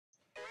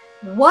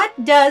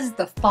What does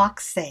the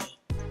fox say?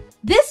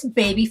 This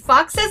baby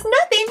fox says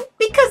nothing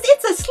because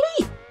it's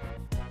asleep.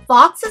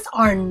 Foxes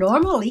are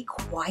normally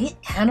quiet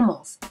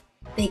animals.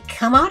 They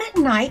come out at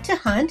night to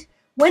hunt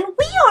when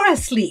we are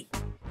asleep.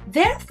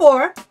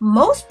 Therefore,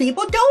 most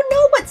people don't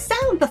know what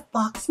sound the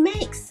fox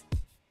makes.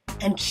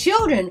 And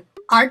children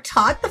are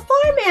taught the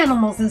farm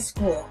animals in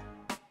school.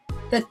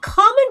 The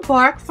common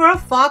bark for a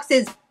fox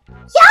is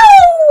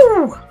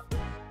yow!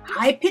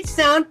 High-pitched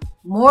sound,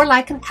 more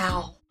like an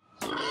owl.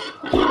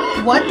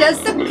 What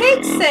does the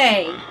pig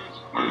say?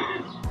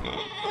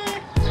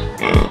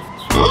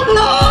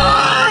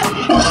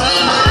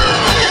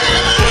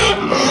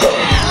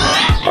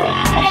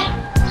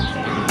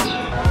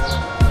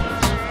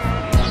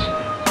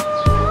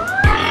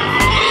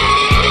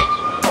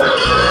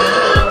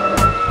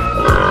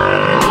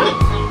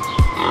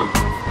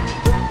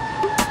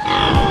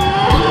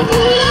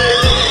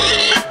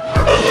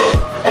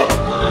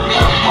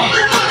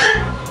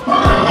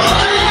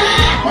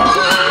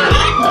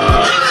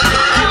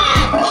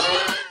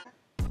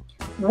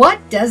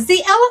 What does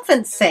the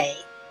elephant say?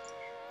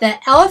 The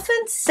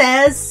elephant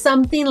says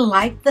something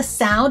like the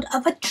sound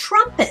of a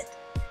trumpet.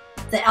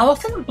 The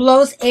elephant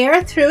blows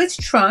air through its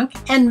trunk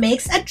and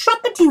makes a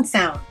trumpeting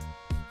sound.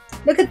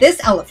 Look at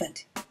this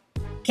elephant.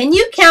 Can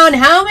you count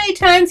how many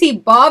times he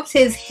bobs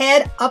his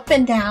head up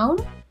and down?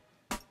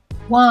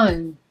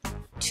 1,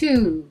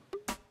 2,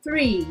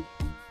 3,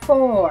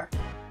 4,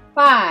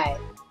 5,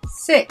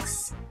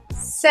 6,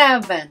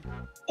 7,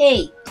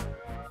 8,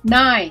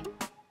 9,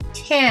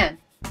 10,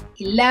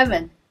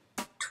 11,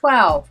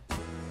 12,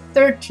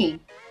 13,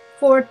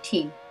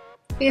 14,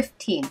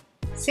 15,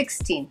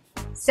 16,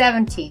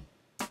 17.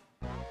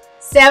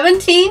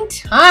 17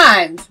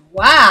 times!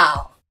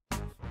 Wow!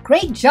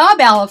 Great job,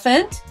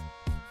 elephant!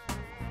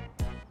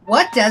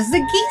 What does the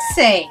geese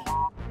say?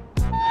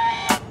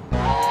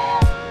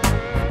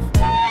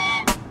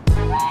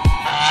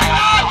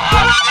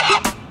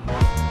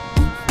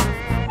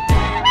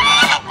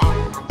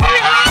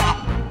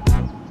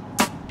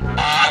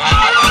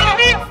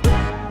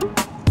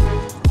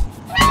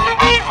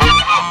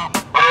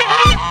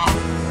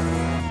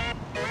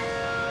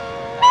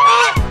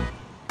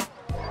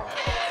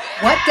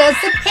 What does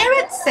the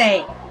parrot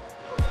say?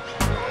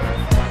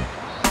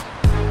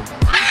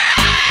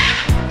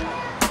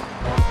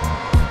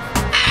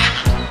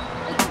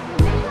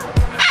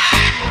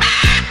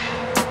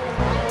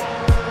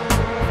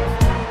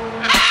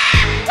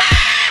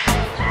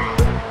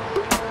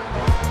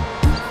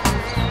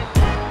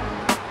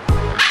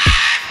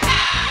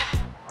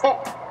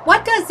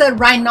 What does the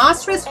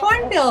rhinoceros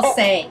hornbill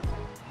say?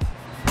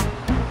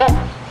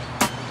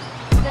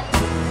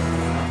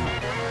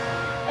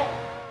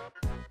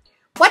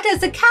 What does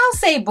the cow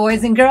say,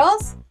 boys and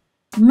girls?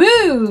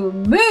 Moo,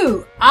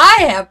 moo,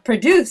 I have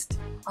produced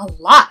a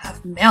lot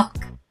of milk.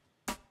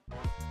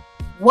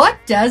 What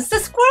does the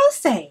squirrel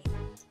say?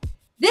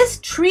 This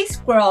tree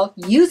squirrel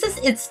uses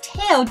its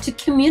tail to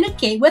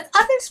communicate with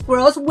other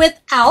squirrels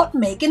without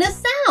making a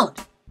sound.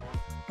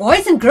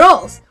 Boys and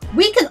girls,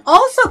 we can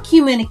also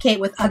communicate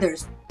with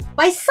others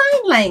by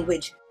sign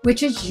language,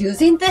 which is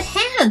using the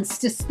hands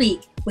to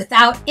speak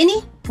without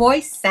any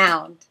voice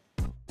sound.